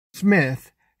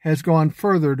Smith has gone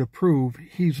further to prove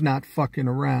he's not fucking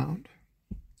around.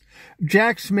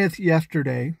 Jack Smith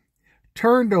yesterday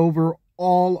turned over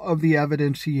all of the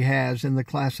evidence he has in the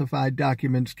classified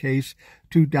documents case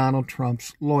to Donald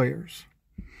Trump's lawyers.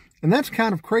 And that's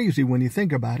kind of crazy when you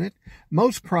think about it.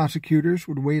 Most prosecutors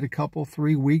would wait a couple,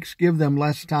 3 weeks, give them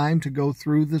less time to go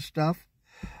through this stuff.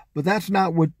 But that's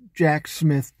not what Jack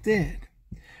Smith did.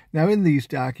 Now, in these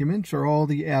documents are all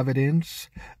the evidence,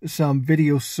 some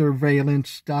video surveillance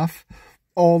stuff,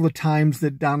 all the times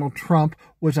that Donald Trump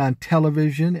was on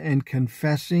television and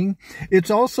confessing. It's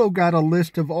also got a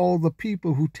list of all the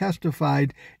people who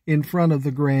testified in front of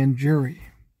the grand jury.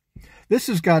 This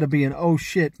has got to be an oh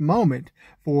shit moment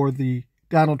for the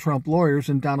Donald Trump lawyers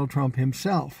and Donald Trump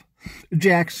himself.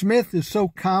 Jack Smith is so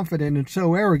confident and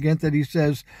so arrogant that he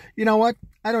says, you know what?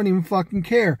 I don't even fucking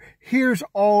care. Here's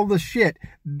all the shit.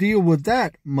 Deal with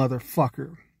that,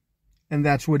 motherfucker. And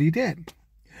that's what he did.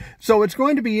 So it's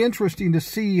going to be interesting to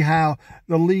see how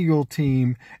the legal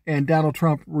team and Donald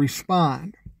Trump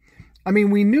respond. I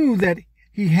mean, we knew that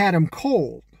he had him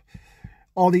cold.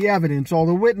 All the evidence, all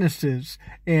the witnesses,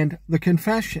 and the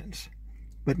confessions.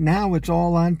 But now it's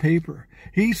all on paper.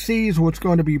 He sees what's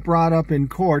going to be brought up in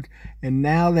court, and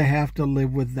now they have to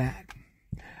live with that.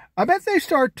 I bet they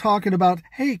start talking about,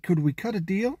 hey, could we cut a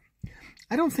deal?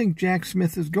 I don't think Jack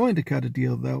Smith is going to cut a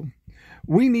deal, though.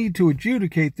 We need to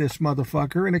adjudicate this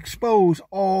motherfucker and expose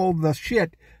all the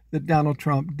shit that Donald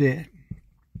Trump did.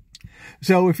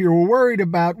 So if you're worried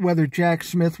about whether Jack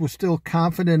Smith was still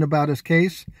confident about his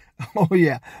case, oh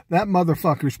yeah, that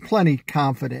motherfucker's plenty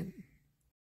confident.